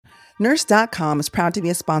Nurse.com is proud to be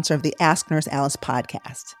a sponsor of the Ask Nurse Alice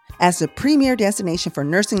podcast. As the premier destination for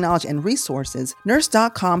nursing knowledge and resources,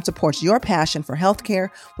 Nurse.com supports your passion for healthcare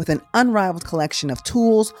with an unrivaled collection of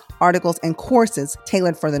tools, articles, and courses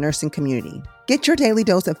tailored for the nursing community. Get your daily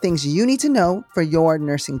dose of things you need to know for your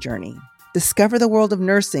nursing journey. Discover the world of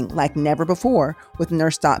nursing like never before with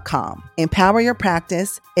Nurse.com. Empower your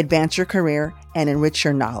practice, advance your career, and enrich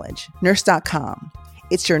your knowledge. Nurse.com.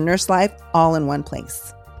 It's your nurse life all in one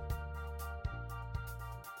place.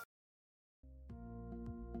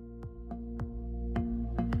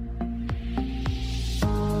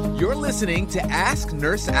 You're listening to Ask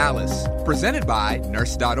Nurse Alice, presented by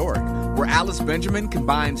Nurse.org, where Alice Benjamin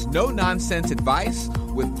combines no-nonsense advice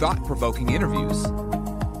with thought-provoking interviews.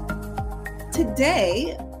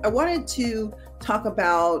 Today, I wanted to talk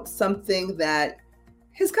about something that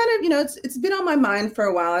has kind of, it's been on my mind for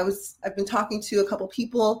a while. I've been talking to a couple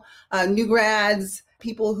people, new grads,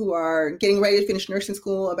 people who are getting ready to finish nursing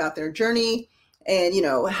school about their journey and,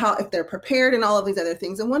 how, if they're prepared and all of these other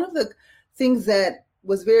things. And one of the things that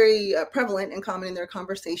was very prevalent and common in their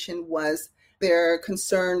conversation was their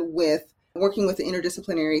concern with working with the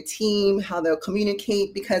interdisciplinary team, how they'll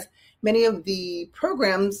communicate, because many of the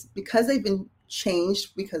programs, because they've been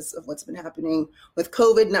changed because of what's been happening with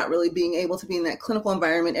COVID, not really being able to be in that clinical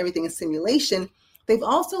environment, everything is simulation, they've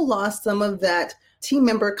also lost some of that team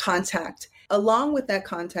member contact. Along with that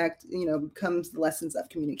contact, comes the lessons of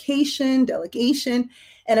communication, delegation,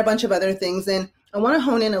 and a bunch of other things. And I want to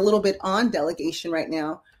hone in a little bit on delegation right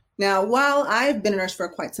now. Now, while I've been a nurse for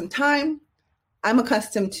quite some time, I'm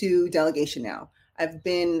accustomed to delegation now. I've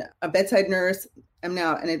been a bedside nurse. I'm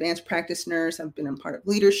now an advanced practice nurse. I've been a part of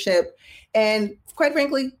leadership. And quite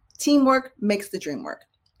frankly, teamwork makes the dream work.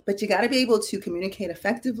 But you got to be able to communicate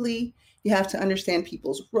effectively. You have to understand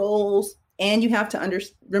people's roles, and you have to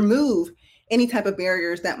remove any type of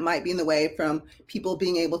barriers that might be in the way from people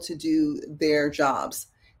being able to do their jobs.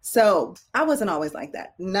 So I wasn't always like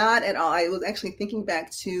that. Not at all. I was actually thinking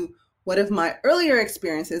back to one of my earlier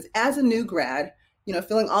experiences as a new grad,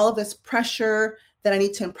 feeling all of this pressure that I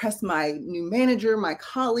need to impress my new manager, my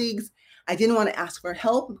colleagues. I didn't want to ask for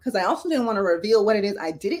help because I also didn't want to reveal what it is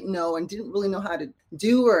I didn't know and didn't really know how to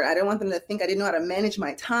do, or I didn't want them to think I didn't know how to manage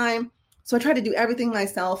my time. So I tried to do everything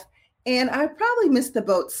myself. And I probably missed the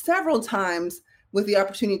boat several times with the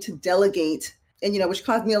opportunity to delegate, and which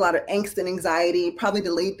caused me a lot of angst and anxiety, probably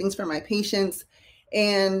delayed things for my patients.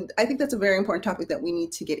 And I think that's a very important topic that we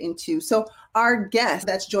need to get into. So our guest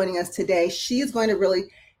that's joining us today, she is going to really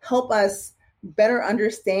help us better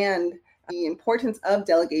understand the importance of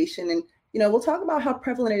delegation. And, we'll talk about how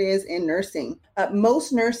prevalent it is in nursing.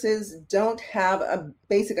 Most nurses don't have a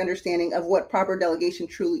basic understanding of what proper delegation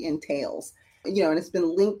truly entails. And it's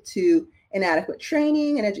been linked to inadequate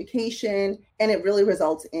training and education, and it really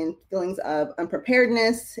results in feelings of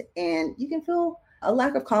unpreparedness, and you can feel a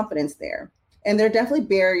lack of confidence there. And there are definitely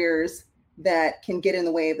barriers that can get in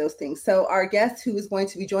the way of those things. So our guest who is going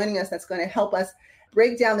to be joining us, that's going to help us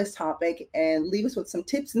break down this topic and leave us with some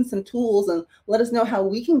tips and some tools and let us know how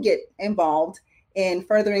we can get involved in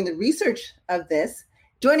furthering the research of this.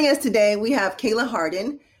 Joining us today, we have Calah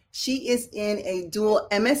Hardin. She is in a dual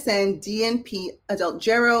MSN, DNP, adult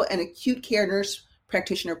gero, and acute care nurse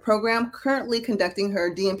practitioner program, currently conducting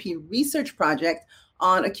her DNP research project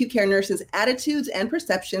on acute care nurses' attitudes and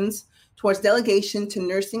perceptions towards delegation to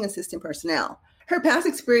nursing assistant personnel. Her past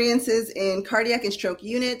experiences in cardiac and stroke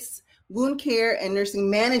units, wound care, and nursing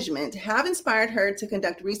management have inspired her to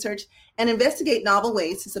conduct research and investigate novel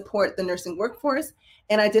ways to support the nursing workforce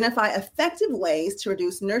and identify effective ways to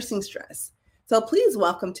reduce nursing stress. So please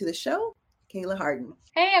welcome to the show, Calah Hardin.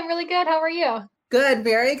 Hey, I'm really good. How are you? Good.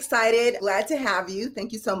 Very excited. Glad to have you.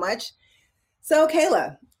 Thank you so much. So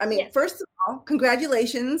Calah, Yes. First of all,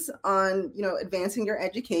 congratulations on, advancing your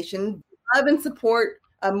education. Love and support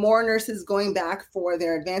more nurses going back for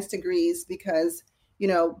their advanced degrees because,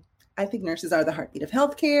 I think nurses are the heartbeat of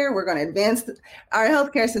healthcare. We're going to advance our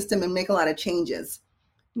healthcare system and make a lot of changes.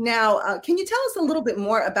 Now, can you tell us a little bit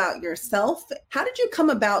more about yourself? How did you come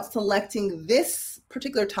about selecting this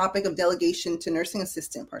particular topic of delegation to nursing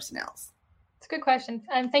assistant personnel? It's a good question.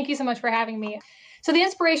 And thank you so much for having me. So the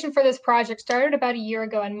inspiration for this project started about a year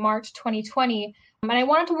ago in March 2020. And I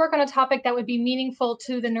wanted to work on a topic that would be meaningful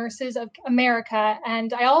to the nurses of America.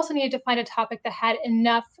 And I also needed to find a topic that had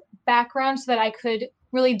enough background so that I could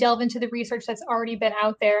really delve into the research that's already been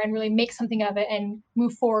out there and really make something of it and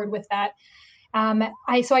move forward with that.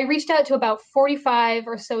 So I reached out to about 45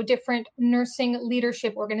 or so different nursing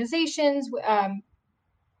leadership organizations,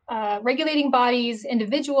 regulating bodies,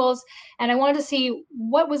 individuals, and I wanted to see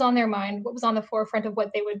what was on their mind, what was on the forefront of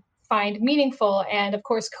what they would find meaningful. And of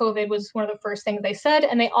course, COVID was one of the first things they said.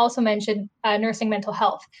 And they also mentioned nursing mental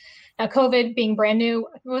health. Now, COVID being brand new,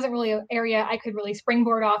 it wasn't really an area I could really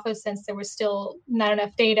springboard off of since there was still not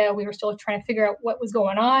enough data. We were still trying to figure out what was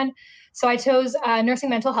going on. So I chose nursing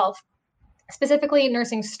mental health, specifically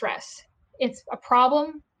nursing stress. It's a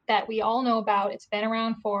problem that we all know about. It's been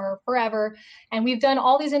around for forever. And we've done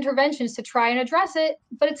all these interventions to try and address it,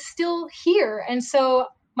 but it's still here. And so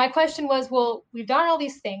my question was, well, we've done all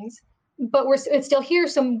these things, but it's still here.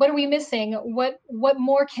 So what are we missing? What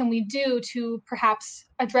more can we do to perhaps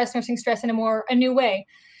address nursing stress in a new way?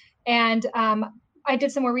 And I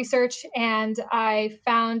did some more research, and I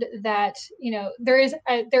found that there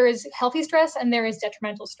is healthy stress and there is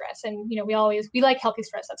detrimental stress. And we like healthy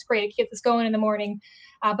stress. That's great. It keeps us going in the morning.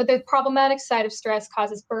 But the problematic side of stress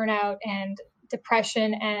causes burnout and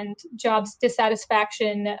depression and job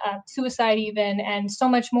dissatisfaction, suicide even, and so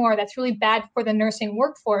much more. That's really bad for the nursing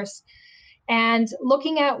workforce. And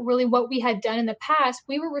looking at really what we had done in the past,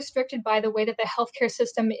 we were restricted by the way that the healthcare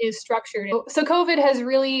system is structured. So COVID has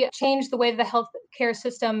really changed the way the healthcare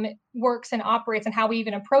system works and operates and how we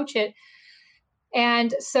even approach it.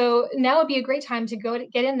 And so now would be a great time to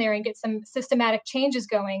get in there and get some systematic changes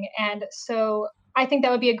going. And so I think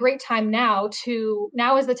that would be a great time now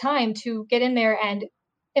is the time to get in there and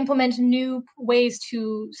implement new ways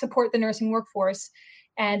to support the nursing workforce.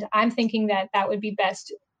 And I'm thinking that would be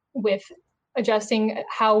best with adjusting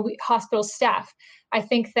how hospitals staff. I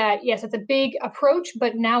think that, yes, it's a big approach,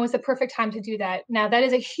 but now is the perfect time to do that. Now, that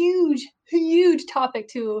is a huge, huge topic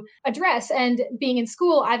to address. And being in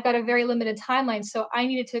school, I've got a very limited timeline. So I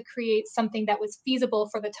needed to create something that was feasible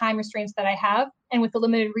for the time restraints that I have and with the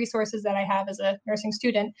limited resources that I have as a nursing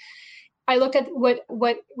student. I looked at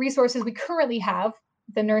what resources we currently have,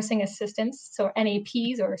 the nursing assistants, so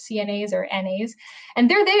NAPs or CNAs or NAs, and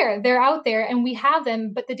they're out there, and we have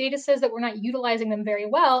them, but the data says that we're not utilizing them very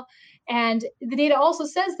well. And the data also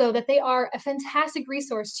says, though, that they are a fantastic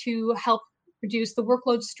resource to help reduce the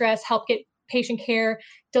workload stress, help get patient care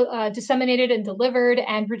disseminated and delivered,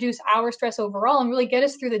 and reduce our stress overall and really get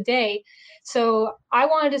us through the day. So I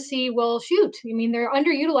wanted to see, well, shoot, I mean, they're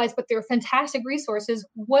underutilized, but they're fantastic resources.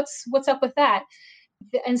 What's up with that?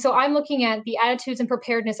 And so I'm looking at the attitudes and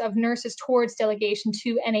preparedness of nurses towards delegation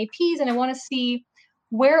to NAPs, and I want to see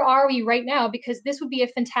where are we right now, because this would be a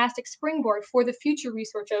fantastic springboard for the future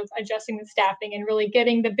research of adjusting the staffing and really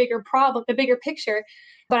getting the bigger picture.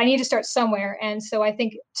 But I need to start somewhere. And so I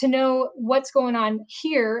think to know what's going on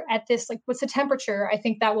here at this, like what's the temperature, I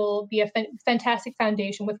think that will be a fantastic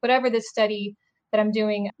foundation with whatever this study that I'm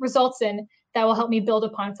doing results in, that will help me build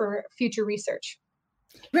upon for future research.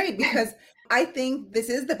 Great, because I think this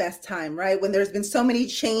is the best time, right? When there's been so many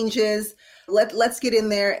changes, let's get in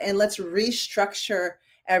there and let's restructure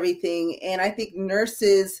everything. And I think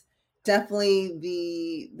nurses definitely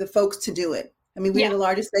the folks to do it. I mean, we have the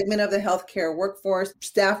largest segment of the healthcare workforce,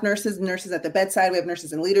 staff nurses, nurses at the bedside. We have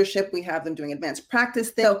nurses in leadership. We have them doing advanced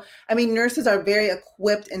practice. So, I mean, nurses are very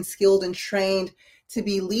equipped and skilled and trained to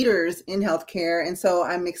be leaders in healthcare. And so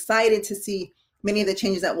I'm excited to see many of the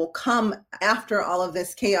changes that will come after all of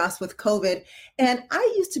this chaos with COVID. And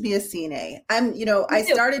I used to be a CNA. I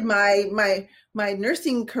started my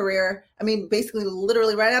nursing career. I mean, basically,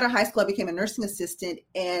 literally right out of high school, I became a nursing assistant.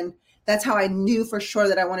 And that's how I knew for sure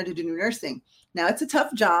that I wanted to do nursing. Now, it's a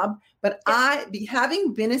tough job, but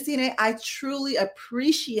having been a CNA, I truly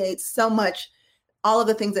appreciate so much all of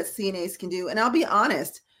the things that CNAs can do. And I'll be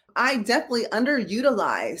honest, I definitely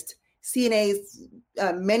underutilized CNAs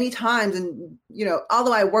many times. And,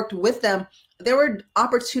 although I worked with them, there were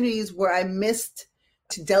opportunities where I missed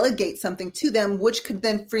to delegate something to them, which could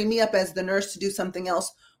then free me up as the nurse to do something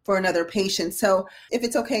else for another patient. So if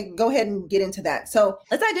it's okay, go ahead and get into that. So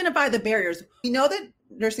let's identify the barriers. We know that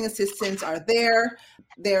nursing assistants are there.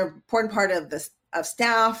 They're an important part of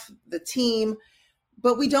staff, the team,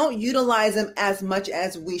 but we don't utilize them as much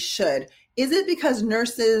as we should. Is it because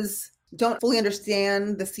nurses don't fully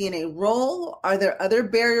understand the CNA role? Are there other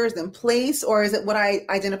barriers in place? Or is it what I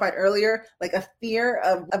identified earlier, like a fear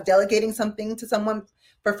of delegating something to someone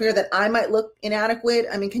for fear that I might look inadequate?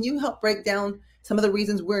 I mean, can you help break down some of the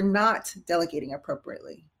reasons we're not delegating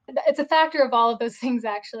appropriately? It's a factor of all of those things,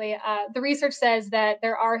 actually. The research says that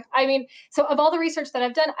there are, so of all the research that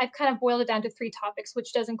I've done, I've kind of boiled it down to 3 topics,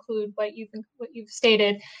 which does include what you've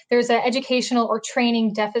stated. There's an educational or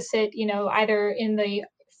training deficit, either in the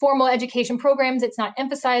formal education programs, it's not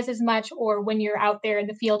emphasized as much, or when you're out there in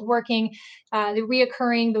the field working,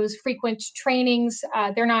 those frequent trainings,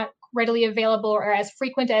 they're not readily available or as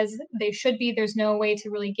frequent as they should be. There's no way to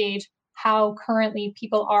really gauge how currently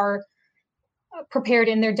people are prepared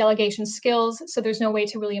in their delegation skills. So there's no way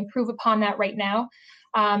to really improve upon that right now.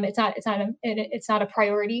 It's not a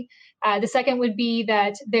priority. The second would be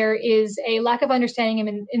that there is a lack of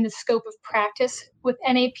understanding in the scope of practice with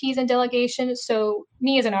NAPs and delegation. So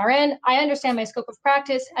me as an RN, I understand my scope of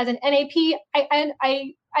practice. As an NAP,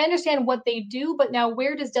 I understand what they do, but now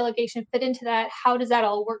where does delegation fit into that? How does that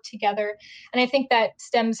all work together? And I think that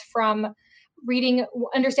stems from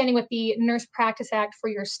understanding what the Nurse Practice Act for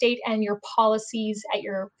your state and your policies at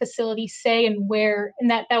your facility say, and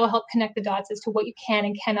that will help connect the dots as to what you can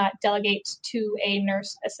and cannot delegate to a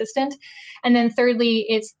nurse assistant. And then thirdly,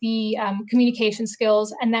 it's the communication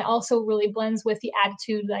skills, and that also really blends with the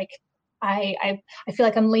attitude, like I feel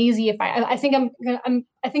like I'm lazy if I think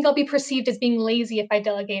I think I'll be perceived as being lazy if I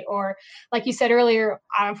delegate, or like you said earlier,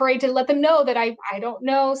 I'm afraid to let them know that I don't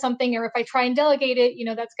know something, or if I try and delegate it,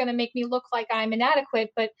 that's going to make me look like I'm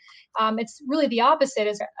inadequate. But it's really the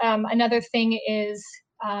opposite. Another thing is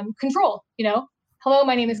control. Hello,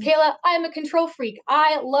 my name is Calah. I'm a control freak.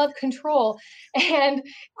 I love control, and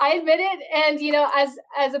I admit it. And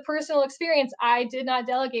as a personal experience, I did not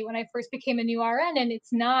delegate when I first became a new RN, and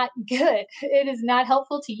it's not good. It is not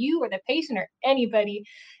helpful to you or the patient or anybody.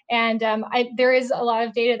 And there is a lot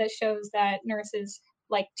of data that shows that nurses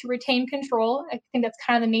like to retain control. I think that's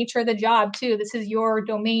kind of the nature of the job too. This is your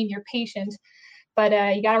domain, your patient, but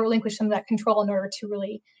you got to relinquish some of that control in order to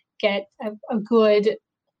really get a good,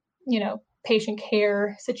 patient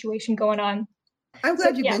care situation going on. I'm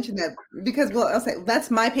glad you mentioned that, because, well, I'll say that's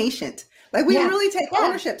my patient. Like, we really take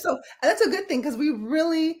ownership. So that's a good thing, because we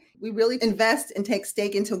really invest and take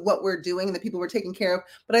stake into what we're doing and the people we're taking care of.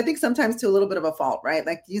 But I think sometimes to a little bit of a fault, right?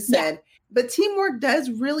 Like you said, but teamwork does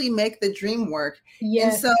really make the dream work.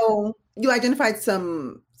 Yes. And so you identified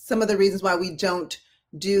some of the reasons why we don't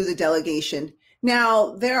do the delegation.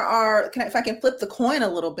 Now, there are, if I can flip the coin a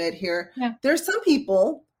little bit here, there's some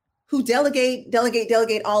people who delegate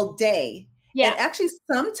all day. Yeah. And actually,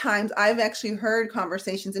 sometimes I've actually heard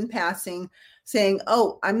conversations in passing saying,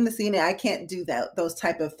 oh, I'm the CNA, I can't do those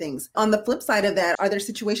type of things. On the flip side of that, are there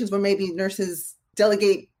situations where maybe nurses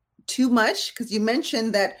delegate too much? Because you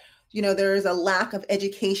mentioned that, there is a lack of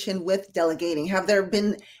education with delegating. Have there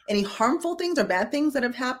been any harmful things or bad things that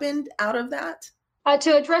have happened out of that?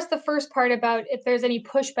 To address the first part about if there's any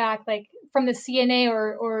pushback, like from the CNA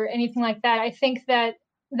or anything like that, I think that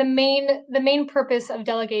the main purpose of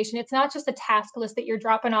delegation, it's not just a task list that you're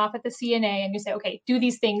dropping off at the CNA and you say, okay, do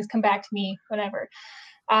these things, come back to me, whatever.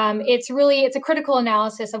 It's a critical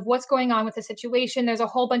analysis of what's going on with the situation. There's a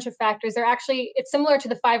whole bunch of factors. It's similar to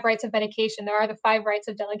the 5 rights of medication. There are the 5 rights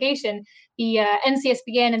of delegation. The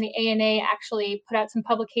NCSBN and the ANA actually put out some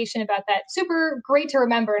publication about that. Super great to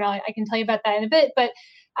remember, and I can tell you about that in a bit. But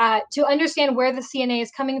to understand where the CNA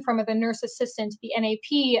is coming from, or the nurse assistant, the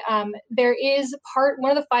NAP, there is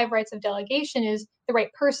one of the 5 rights of delegation is the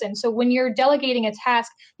right person. So when you're delegating a task,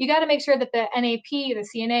 you got to make sure that the NAP, the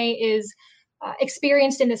CNA, is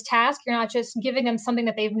experienced in this task. You're not just giving them something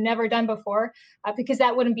that they've never done before, because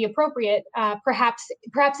that wouldn't be appropriate. Perhaps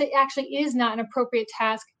it actually is not an appropriate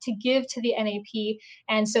task to give to the NAP,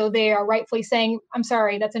 and so they are rightfully saying, "I'm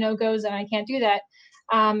sorry, that's a no-go zone. I can't do that,"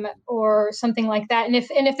 or something like that. And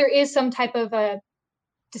if there is some type of a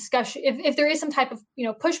discussion, if there is some type of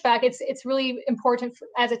pushback, it's really important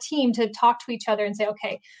as a team to talk to each other and say,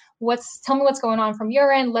 okay, tell me what's going on from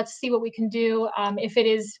your end. Let's see what we can do. If it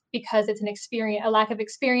is because it's a lack of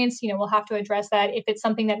experience, we'll have to address that. If it's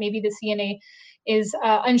something that maybe the CNA is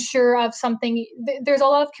unsure of something, there's a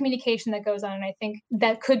lot of communication that goes on, and I think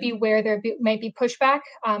that could be where there might be pushback.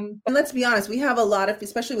 And let's be honest, we have a lot of,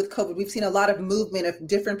 especially with COVID, we've seen a lot of movement of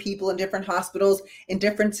different people in different hospitals in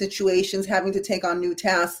different situations having to take on new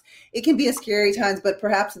tasks. It can be a scary times, but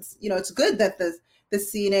perhaps it's it's good that the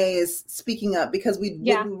CNA is speaking up, because we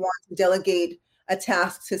wouldn't want to delegate a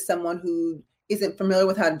task to someone who isn't familiar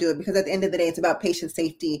with how to do it, because at the end of the day, it's about patient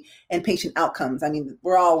safety and patient outcomes. I mean,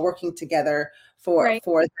 we're all working together for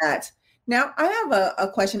that. Now, I have a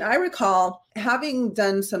question. I recall having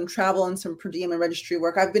done some travel and some per diem and registry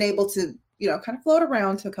work, I've been able to, kind of float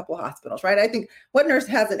around to a couple of hospitals, right? I think what nurse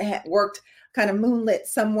hasn't worked kind of moonlit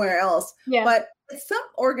somewhere else. Yeah. But some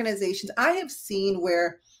organizations I have seen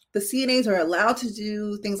where the CNAs are allowed to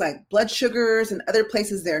do things like blood sugars, and other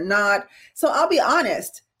places they're not. So I'll be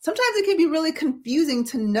honest, sometimes it can be really confusing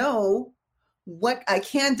to know what I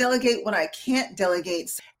can delegate, what I can't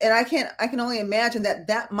delegate. And I can only imagine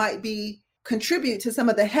that might contribute to some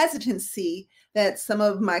of the hesitancy that some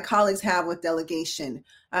of my colleagues have with delegation.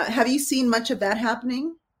 Have you seen much of that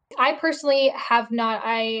happening? I personally have not.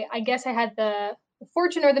 I guess I had the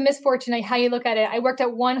fortune or the misfortune, how you look at it. I worked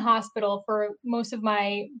at one hospital for most of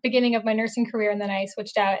my beginning of my nursing career, and then I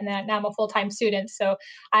switched out, and then now I'm a full-time student. So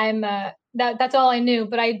I'm that's all I knew.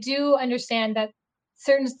 But I do understand that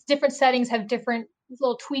certain different settings have different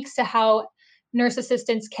little tweaks to how nurse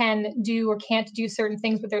assistants can do or can't do certain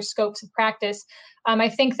things with their scopes of practice. I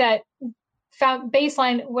think that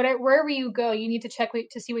baseline, wherever you go, you need to check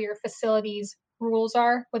to see what your facilities rules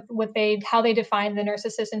are, how they define the nurse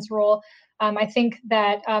assistant's role. I think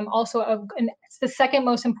that also the second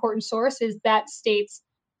most important source is that state's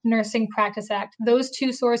Nursing Practice Act. Those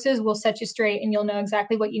two sources will set you straight, and you'll know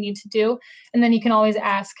exactly what you need to do. And then you can always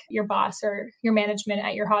ask your boss or your management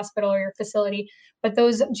at your hospital or your facility. But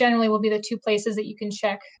those generally will be the two places that you can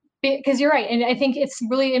check. Because you're right. And I think it's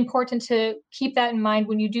really important to keep that in mind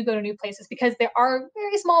when you do go to new places, because there are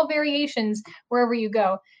very small variations wherever you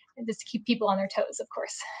go, just to keep people on their toes, of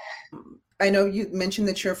course. I know you mentioned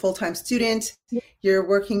that you're a full-time student. You're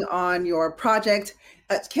working on your project.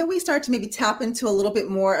 Can we start to maybe tap into a little bit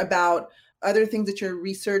more about other things that your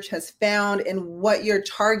research has found and what you're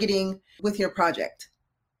targeting with your project?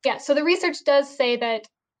 Yeah, so the research does say that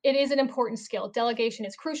it is an important skill. Delegation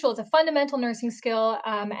is crucial. It's a fundamental nursing skill,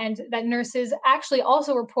 and that nurses actually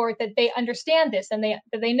also report that they understand this, and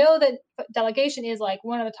they know that delegation is like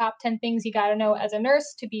one of the top 10 things you got to know as a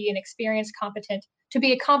nurse to be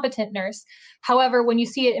a competent nurse. However, when you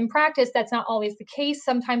see it in practice, that's not always the case.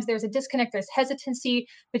 Sometimes there's a disconnect, there's hesitancy,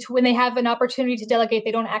 which when they have an opportunity to delegate,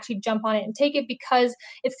 they don't actually jump on it and take it, because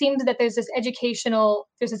it seems that there's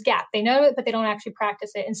this gap. They know it, but they don't actually practice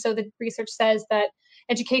it. And so the research says that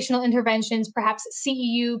educational interventions, perhaps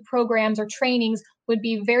CEU programs or trainings, would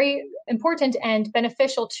be very important and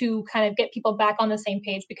beneficial to kind of get people back on the same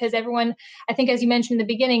page, because everyone, I think, as you mentioned in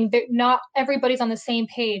the beginning, not everybody's on the same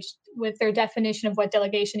page with their definition of what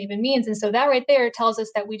delegation even means. And so that right there tells us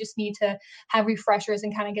that we just need to have refreshers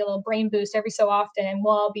and kind of get a little brain boost every so often, and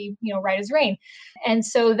we'll all be, right as rain. And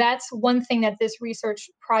so that's one thing that this research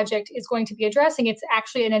project is going to be addressing. It's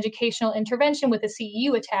actually an educational intervention with a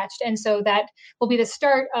CEU attached. And so that will be the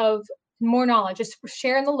start of more knowledge, just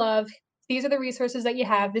sharing the love. These are the resources that you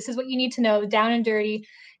have. This is what you need to know, down and dirty.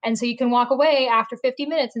 And so you can walk away after 50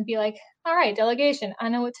 minutes and be like, all right, delegation, I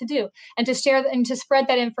know what to do. And to share and to spread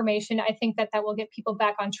that information, I think that will get people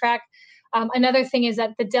back on track. Another thing is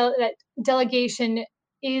that that delegation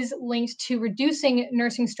is linked to reducing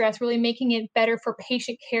nursing stress, really making it better for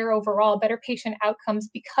patient care overall, better patient outcomes,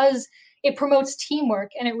 because it promotes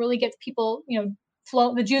teamwork and it really gets people,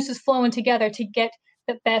 the juices flowing together to get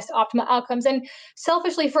the best optimal outcomes. And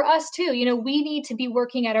selfishly for us too, we need to be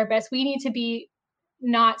working at our best. We need to be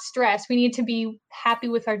not stressed. We need to be happy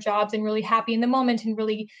with our jobs and really happy in the moment and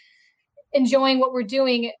really enjoying what we're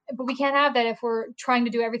doing. But we can't have that if we're trying to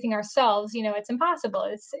do everything ourselves. It's impossible.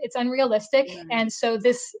 It's unrealistic. Mm-hmm. And so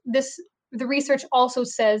the research also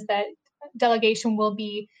says that delegation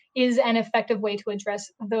is an effective way to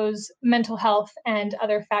address those mental health and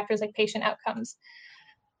other factors like patient outcomes.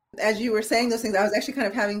 As you were saying those things, I was actually kind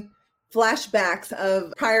of having flashbacks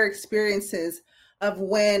of prior experiences of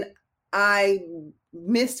when I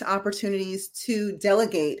missed opportunities to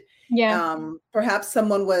delegate. Yeah. Perhaps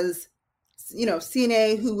someone was,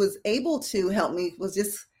 CNA who was able to help me was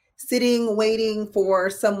just sitting, waiting for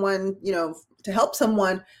someone, to help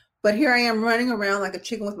someone. But here I am running around like a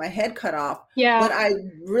chicken with my head cut off. Yeah.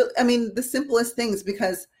 When the simplest things,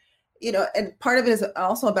 because, and part of it is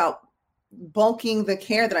also about bulking the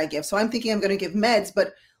care that I give. So I'm thinking I'm going to give meds,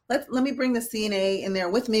 but let me bring the CNA in there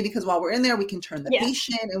with me, because while we're in there, we can turn the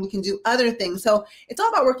patient and we can do other things. So it's all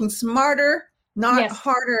about working smarter, not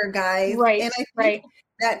harder, guys. Right. And I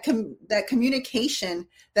think that communication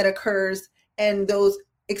that occurs and those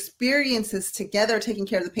experiences together, taking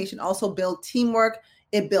care of the patient, also build teamwork.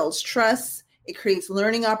 It builds trust. It creates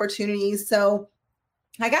learning opportunities. So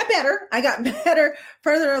I got better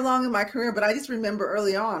further along in my career, but I just remember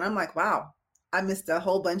early on, I'm like, wow, I missed a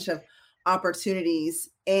whole bunch of opportunities.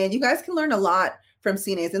 And you guys can learn a lot from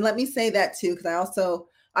CNAs. And let me say that too, because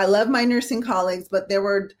I love my nursing colleagues, but there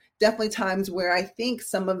were definitely times where I think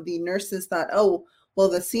some of the nurses thought, oh, well,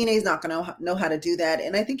 the CNA is not going to know how to do that.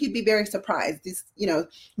 And I think you'd be very surprised. These,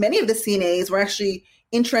 many of the CNAs were actually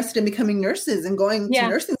interested in becoming nurses and going to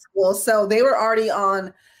nursing school. So they were already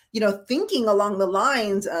on, thinking along the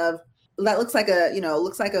lines of, that looks like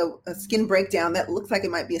a skin breakdown. That looks like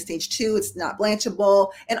it might be a stage 2. It's not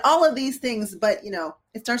blanchable and all of these things. But,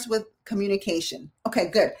 it starts with communication. Okay,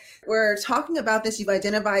 good. We're talking about this. You've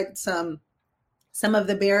identified some of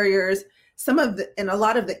the barriers, and a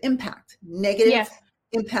lot of the negative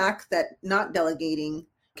impact that not delegating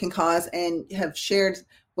can cause, and have shared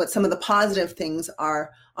what some of the positive things are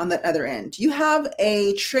on that other end. You have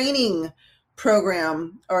a training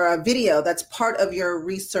program or a video that's part of your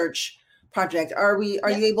research project. Are you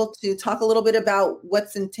able to talk a little bit about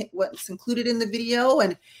what's included in the video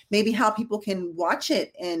and maybe how people can watch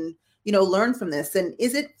it and, learn from this? And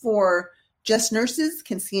is it for just nurses?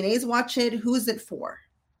 Can CNAs watch it? Who is it for?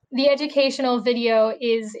 The educational video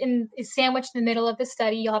is sandwiched in the middle of the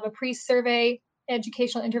study. You'll have a pre-survey,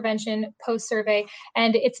 educational intervention, post-survey,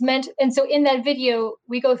 and so in that video,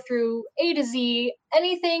 we go through A to Z,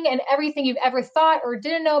 anything and everything you've ever thought or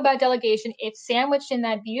didn't know about delegation. It's sandwiched in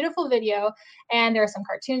that beautiful video, and there are some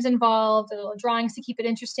cartoons involved, little drawings to keep it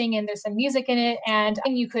interesting, and there's some music in it, and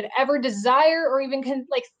you could ever desire or even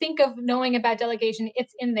think of knowing about delegation,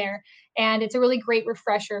 it's in there. And it's a really great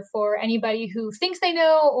refresher for anybody who thinks they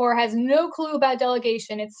know or has no clue about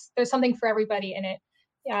delegation. There's something for everybody in it.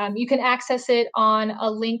 You can access it on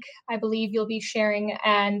a link I believe you'll be sharing.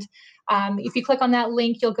 And if you click on that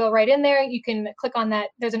link, you'll go right in there. You can click on that.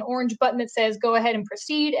 There's an orange button that says go ahead and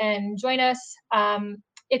proceed and join us. I'm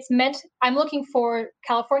looking for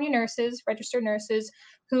California nurses, registered nurses,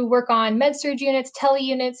 who work on med-surg units, tele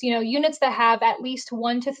units, units that have at least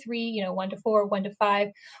 1 to 3, 1 to 4, 1 to 5,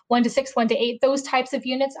 1 to 6, 1 to 8, those types of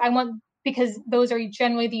units. I want, because those are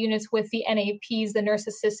generally the units with the NAPs, the nurse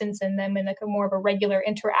assistants in them, in a more of a regular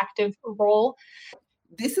interactive role.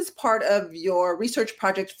 This is part of your research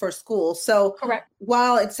project for school. So correct.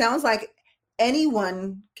 While it sounds like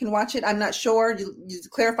anyone can watch it, I'm not sure, you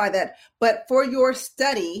clarify that, but for your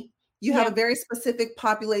study, you have a very specific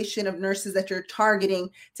population of nurses that you're targeting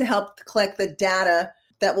to help collect the data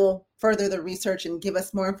that will further the research and give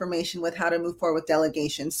us more information with how to move forward with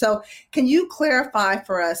delegation. So can you clarify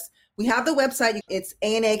for us, we have the website, it's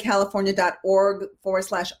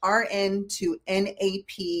anacalifornia.org/RN to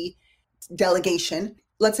NAP delegation.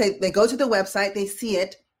 Let's say they go to the website, they see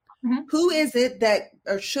it. Mm-hmm. Who is it that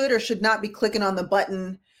should or should not be clicking on the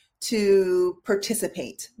button to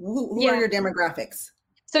participate? Who are your demographics?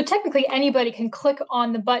 So technically, anybody can click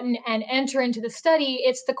on the button and enter into the study.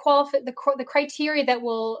 It's the criteria that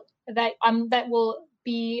will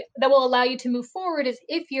allow you to move forward is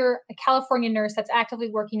if you're a California nurse that's actively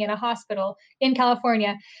working in a hospital in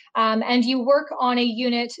California, and you work on a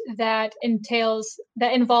unit that involves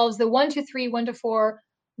the 1 to 3, 1 to 4,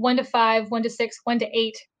 1 to 5, 1 to 6, 1 to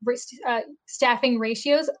 8 staffing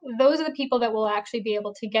ratios. Those are the people that will actually be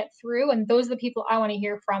able to get through, and those are the people I want to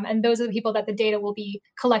hear from, and those are the people that the data will be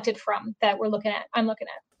collected from that I'm looking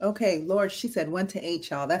at. Okay, Lord, she said 1 to 8,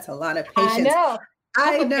 y'all. That's a lot of patients.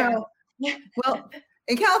 I know. Well,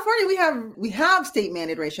 in California, we have state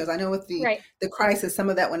mandated ratios. I know with the crisis, some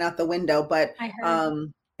of that went out the window, but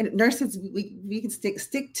nurses, we can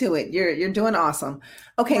stick to it. You're doing awesome.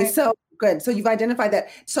 Okay, so good. So you've identified that.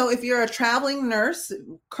 So if you're a traveling nurse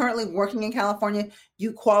currently working in California,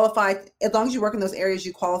 you qualify, as long as you work in those areas,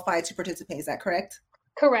 you qualify to participate. Is that correct?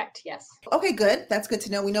 Correct. Yes. Okay, good. That's good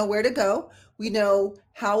to know. We know where to go. We know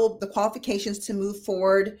how the qualifications to move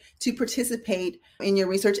forward to participate in your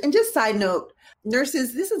research. And just side note,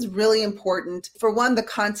 nurses, this is really important. For one, the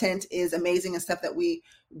content is amazing and stuff that we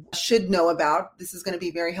should know about. This is going to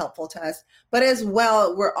be very helpful to us. But as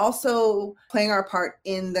well, we're also playing our part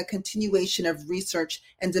in the continuation of research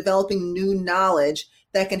and developing new knowledge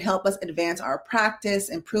that can help us advance our practice,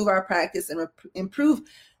 improve our practice, and improve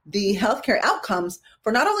the healthcare outcomes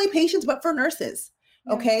for not only patients, but for nurses.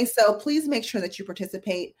 Okay, so please make sure that you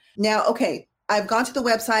participate. Now, okay, I've gone to the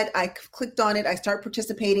website, I clicked on it, I start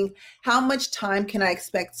participating. How much time can I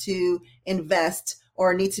expect to invest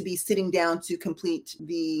or need to be sitting down to complete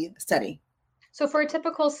the study? So for a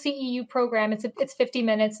typical CEU program, it's 50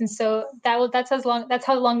 minutes. And so that's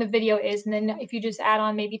how long the video is. And then if you just add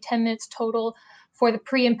on maybe 10 minutes total for the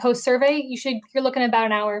pre and post survey, you're looking at about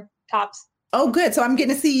an hour tops. Oh, good. So I'm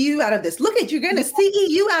getting a CEU out of this. Look at, you're getting a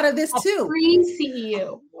CEU out of this too. Free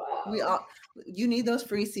CEU. Wow. You need those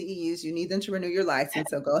free CEUs. You need them to renew your license.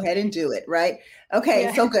 So go ahead and do it. Right.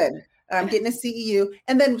 Okay. So good. I'm getting a CEU.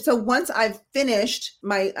 And then, so once I've finished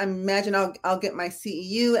I imagine I'll get my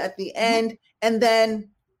CEU at the end. And then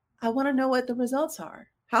I want to know what the results are.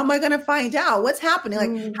 How am I going to find out what's happening?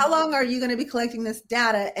 Like, how long are you going to be collecting this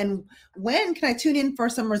data? And when can I tune in for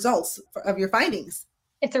some results of your findings?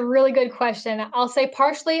 It's a really good question. I'll say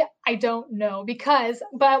partially, I don't know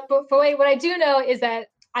but what I do know is that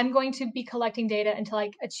I'm going to be collecting data until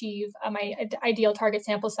I achieve my ideal target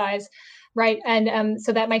sample size, right? And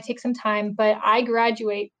so that might take some time, but I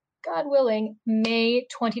graduate God willing, May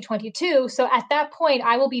 2022. So at that point,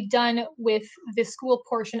 I will be done with the school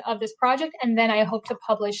portion of this project, and then I hope to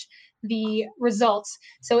publish the results.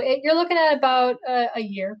 So you're looking at about a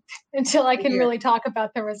year until I can really talk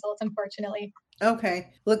about the results, unfortunately. Okay.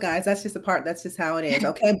 Look, guys, that's just the part. That's just how it is.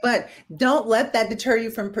 Okay. But don't let that deter you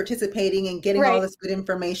from participating and getting all this good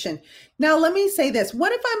information. Now, let me say this.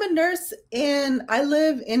 What if I'm a nurse and I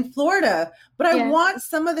live in Florida, but I want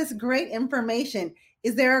some of this great information?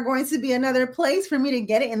 Is there going to be another place for me to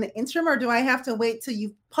get it in the interim, or do I have to wait till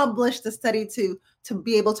you've published the study to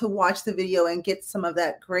be able to watch the video and get some of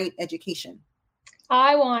that great education?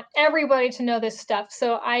 I want everybody to know this stuff.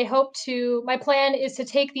 So my plan is to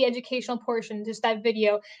take the educational portion, just that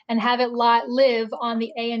video, and have it live on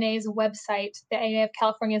the ANA's website, the ANA of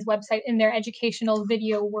California's website, in their educational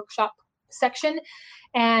video workshop section.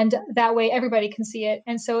 And that way everybody can see it.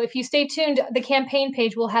 And so if you stay tuned, the campaign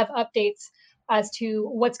page will have updates as to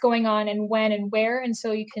what's going on and when and where. And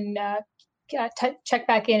so you can check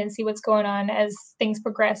back in and see what's going on as things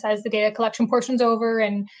progress, as the data collection portion's over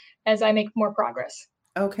and as I make more progress.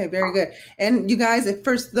 Okay, very good. And you guys,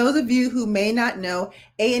 for those of you who may not know,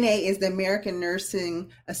 ANA is the American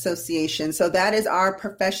Nursing Association. So that is our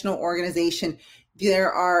professional organization.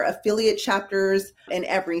 There are affiliate chapters in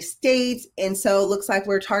every state. And so it looks like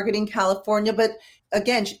we're targeting California. But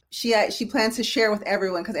again, she plans to share with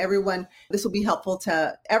everyone, because this will be helpful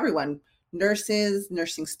to everyone. Nurses,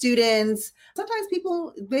 nursing students. Sometimes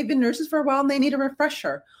people, they've been nurses for a while and they need a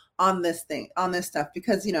refresher on this stuff,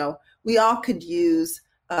 because, we all could use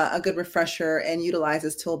a good refresher and utilize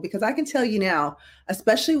this tool, because I can tell you now,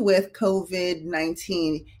 especially with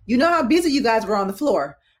COVID-19, you know how busy you guys were on the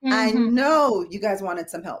floor. Mm-hmm. I know you guys wanted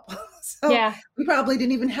some help. So we probably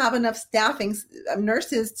didn't even have enough staffing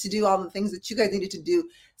nurses to do all the things that you guys needed to do.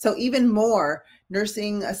 So even more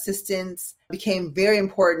nursing assistants became very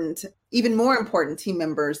important, even more important team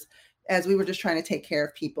members, as we were just trying to take care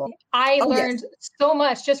of people. I learned so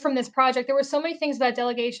much just from this project. There were so many things about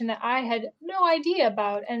delegation that I had no idea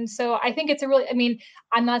about. And so I think it's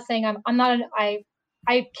I'm not saying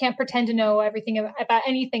I can't pretend to know everything about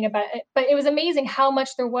anything about it, but it was amazing how much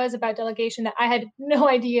there was about delegation that I had no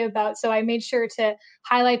idea about. So I made sure to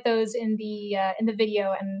highlight those in the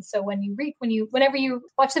video. And so whenever you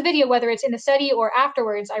watch the video, whether it's in the study or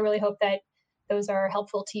afterwards, I really hope that those are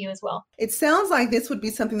helpful to you as well. It sounds like this would be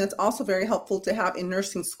something that's also very helpful to have in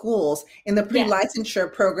nursing schools, in the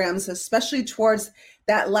pre-licensure programs, especially towards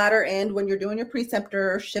that latter end when you're doing your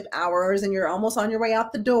preceptorship hours and you're almost on your way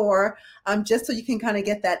out the door, just so you can kind of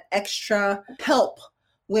get that extra help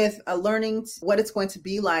with learning what it's going to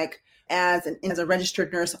be like as a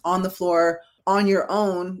registered nurse on the floor on your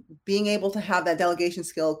own. Being able to have that delegation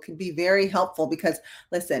skill could be very helpful, because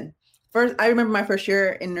listen, I remember my first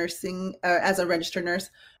year in nursing as a registered nurse.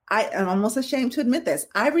 I am almost ashamed to admit this.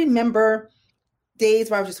 I remember days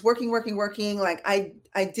where I was just working. Like I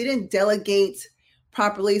didn't delegate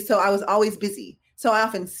properly. So I was always busy. So I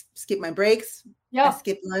often skip my breaks. I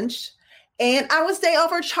skip lunch, and I would stay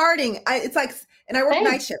over charting. And I work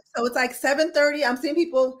night shift. So it's like 7:30. I'm seeing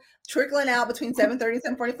people trickling out between 7:30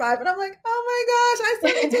 and 7:45. And I'm like, oh my gosh, I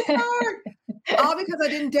still need to start. All because I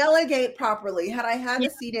didn't delegate properly. Had I had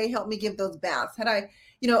the C-Day help me give those baths, had I,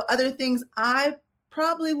 other things, I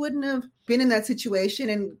probably wouldn't have been in that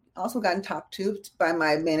situation, and also gotten talked to by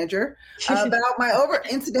my manager about my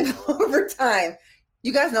incidental overtime.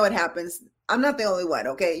 You guys know what happens. I'm not the only one.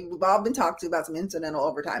 Okay. We've all been talked to about some incidental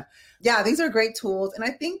overtime. Yeah. These are great tools. And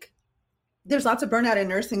I think there's lots of burnout in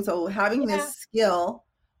nursing. So having this skill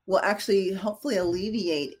will actually hopefully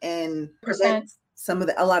alleviate and prevent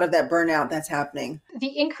a lot of that burnout that's happening.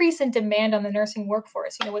 The increase in demand on the nursing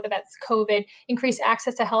workforce, whether that's COVID, increased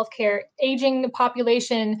access to healthcare, aging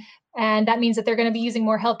population, and that means that they're going to be using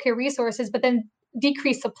more healthcare resources, but then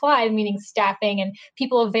decreased supply, meaning staffing and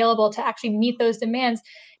people available to actually meet those demands.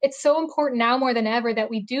 It's so important now more than ever that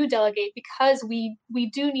we do delegate, because we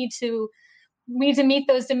do need to meet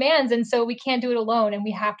those demands. And so we can't do it alone, and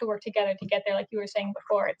we have to work together to get there. Like you were saying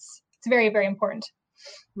before, it's very, very important.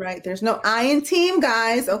 Right. There's no I in team,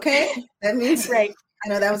 guys. Okay. That means, right. I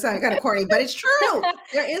know that was kind of corny, but it's true.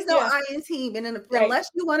 There is no I in team. And unless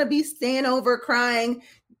you want to be staying over crying,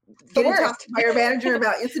 getting talked to by your manager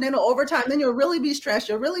about incidental overtime, then you'll really be stressed.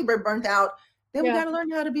 You'll really be burnt out. Then we got to learn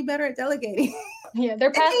how to be better at delegating. Yeah,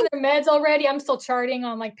 they're passing their meds already. I'm still charting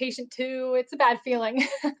on like patient 2. It's a bad feeling.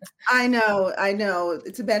 I know.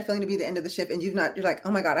 It's a bad feeling to be the end of the shift and you're like,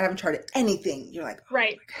 oh my God, I haven't charted anything. You're like, oh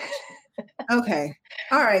right. Okay.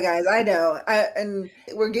 All right, guys. I know. And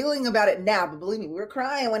we're giggling about it now, but believe me, we were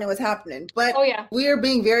crying when it was happening. But Oh, yeah. we are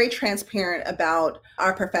being very transparent about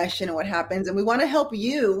our profession and what happens. And we want to help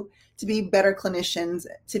you to be better clinicians,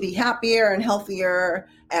 to be happier and healthier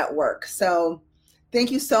at work. So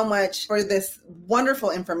thank you so much for this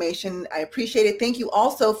wonderful information. I appreciate it. Thank you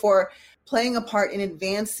also for playing a part in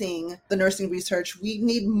advancing the nursing research. We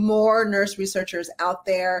need more nurse researchers out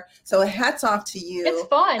there. So hats off to you. It's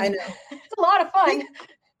fun. I know. It's a lot of fun.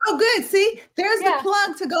 Oh, good. See, there's the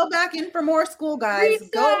plug to go back in for more school, guys.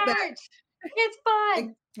 Research. Go back. It's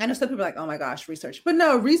fun. I know some people are like, oh my gosh, research. But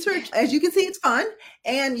no, research, as you can see, it's fun.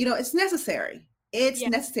 And, it's necessary. It's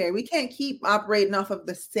necessary. We can't keep operating off of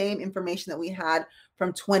the same information that we had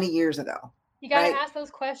from 20 years ago. You got to ask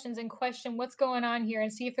those questions and question what's going on here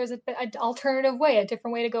and see if there's an alternative way, a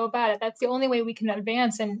different way to go about it. That's the only way we can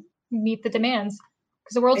advance and meet the demands,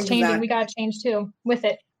 because the world's changing. We got to change too with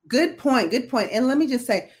it. Good point. Good point. And let me just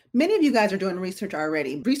say, many of you guys are doing research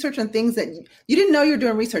already, research on things that you didn't know you're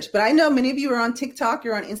doing research. But I know many of you are on TikTok,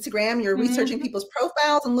 you're on Instagram, you're researching people's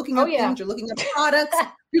profiles and looking up things, you're looking up products,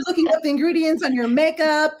 you're looking up the ingredients on your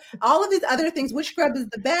makeup, all of these other things, which scrub is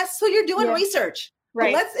the best. So you're doing research.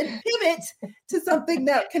 Right. But let's pivot to something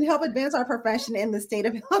that can help advance our profession in the state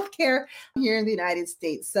of healthcare here in the United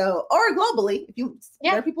States. So, or globally,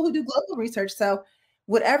 there are people who do global research. So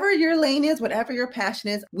whatever your lane is, whatever your passion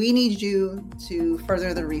is, we need you to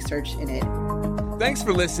further the research in it. Thanks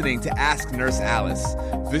for listening to Ask Nurse Alice.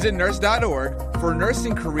 Visit nurse.org for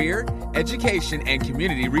nursing career, education, and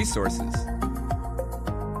community resources.